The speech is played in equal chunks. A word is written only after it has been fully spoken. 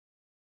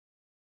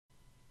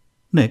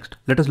Next,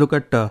 let us look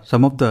at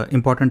some of the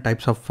important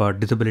types of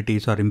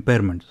disabilities or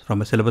impairments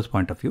from a syllabus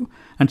point of view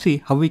and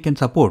see how we can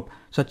support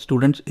such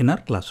students in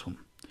our classroom.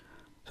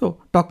 So,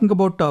 talking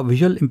about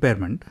visual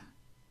impairment,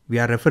 we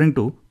are referring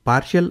to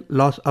partial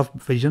loss of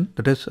vision,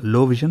 that is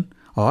low vision,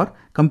 or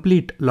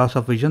complete loss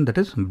of vision, that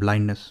is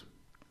blindness.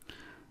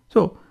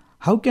 So,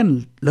 how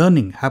can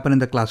learning happen in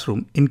the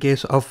classroom in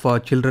case of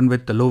children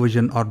with low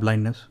vision or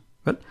blindness?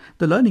 Well,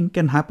 the learning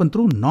can happen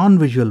through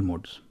non-visual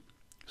modes.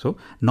 So,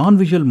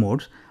 non-visual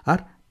modes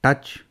are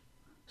touch,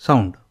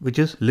 sound, which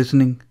is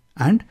listening,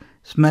 and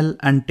smell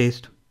and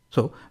taste.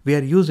 So, we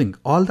are using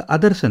all the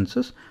other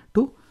senses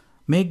to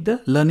make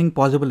the learning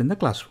possible in the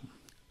classroom.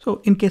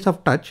 So, in case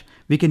of touch,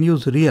 we can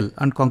use real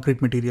and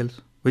concrete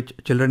materials which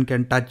children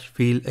can touch,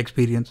 feel,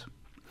 experience.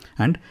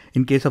 And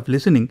in case of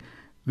listening,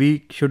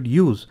 we should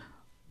use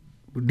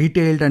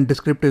detailed and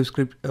descriptive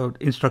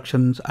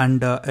instructions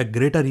and a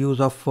greater use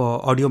of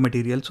audio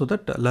material so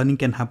that learning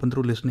can happen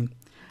through listening.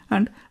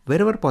 And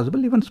wherever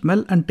possible, even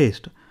smell and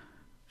taste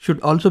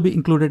should also be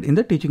included in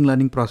the teaching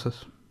learning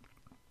process.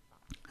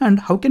 And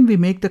how can we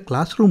make the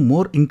classroom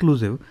more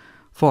inclusive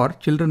for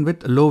children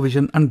with low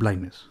vision and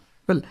blindness?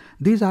 Well,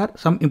 these are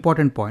some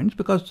important points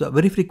because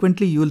very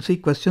frequently you will see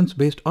questions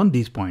based on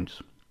these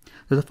points.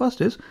 So the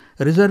first is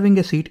reserving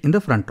a seat in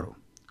the front row.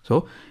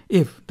 So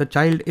if the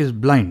child is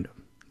blind,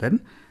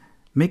 then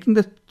making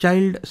the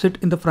child sit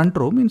in the front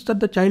row means that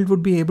the child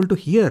would be able to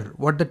hear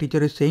what the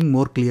teacher is saying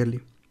more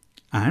clearly.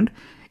 And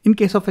in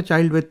case of a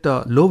child with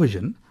low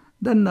vision,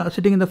 then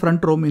sitting in the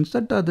front row means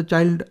that the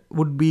child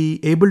would be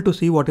able to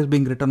see what is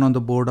being written on the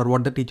board or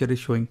what the teacher is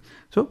showing.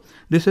 So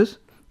this is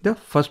the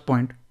first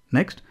point.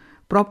 Next,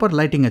 proper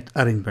lighting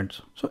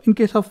arrangements. So in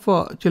case of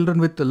children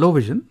with low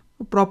vision,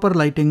 proper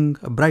lighting,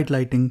 bright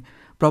lighting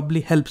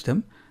probably helps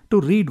them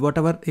to read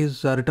whatever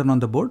is written on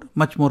the board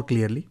much more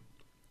clearly.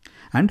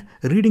 And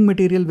reading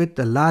material with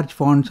large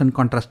fonts and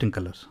contrasting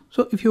colors.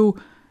 So if you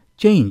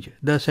change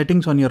the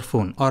settings on your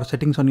phone or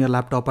settings on your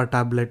laptop or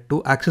tablet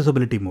to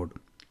accessibility mode,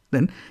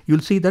 then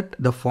you'll see that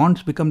the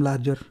fonts become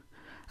larger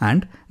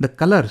and the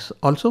colors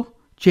also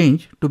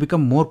change to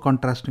become more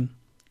contrasting.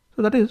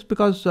 So that is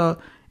because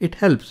it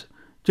helps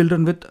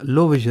children with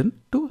low vision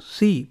to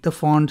see the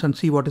fonts and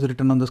see what is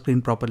written on the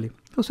screen properly.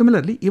 So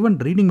similarly, even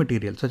reading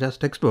material such as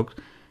textbooks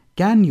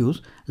can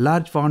use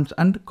large fonts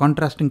and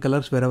contrasting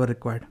colors wherever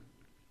required.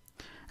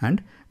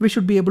 And we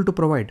should be able to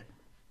provide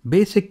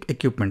basic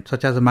equipment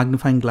such as a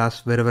magnifying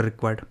glass wherever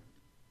required.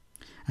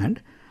 And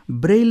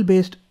Braille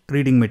based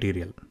reading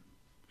material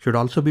should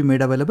also be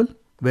made available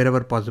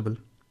wherever possible.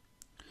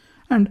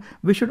 And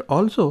we should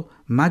also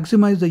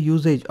maximize the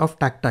usage of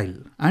tactile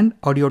and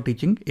audio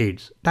teaching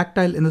aids.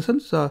 Tactile in the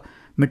sense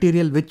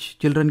material which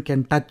children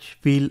can touch,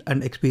 feel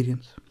and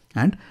experience.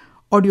 And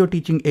audio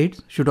teaching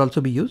aids should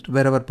also be used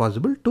wherever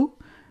possible to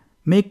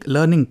make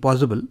learning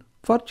possible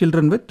for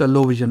children with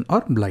low vision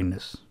or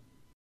blindness.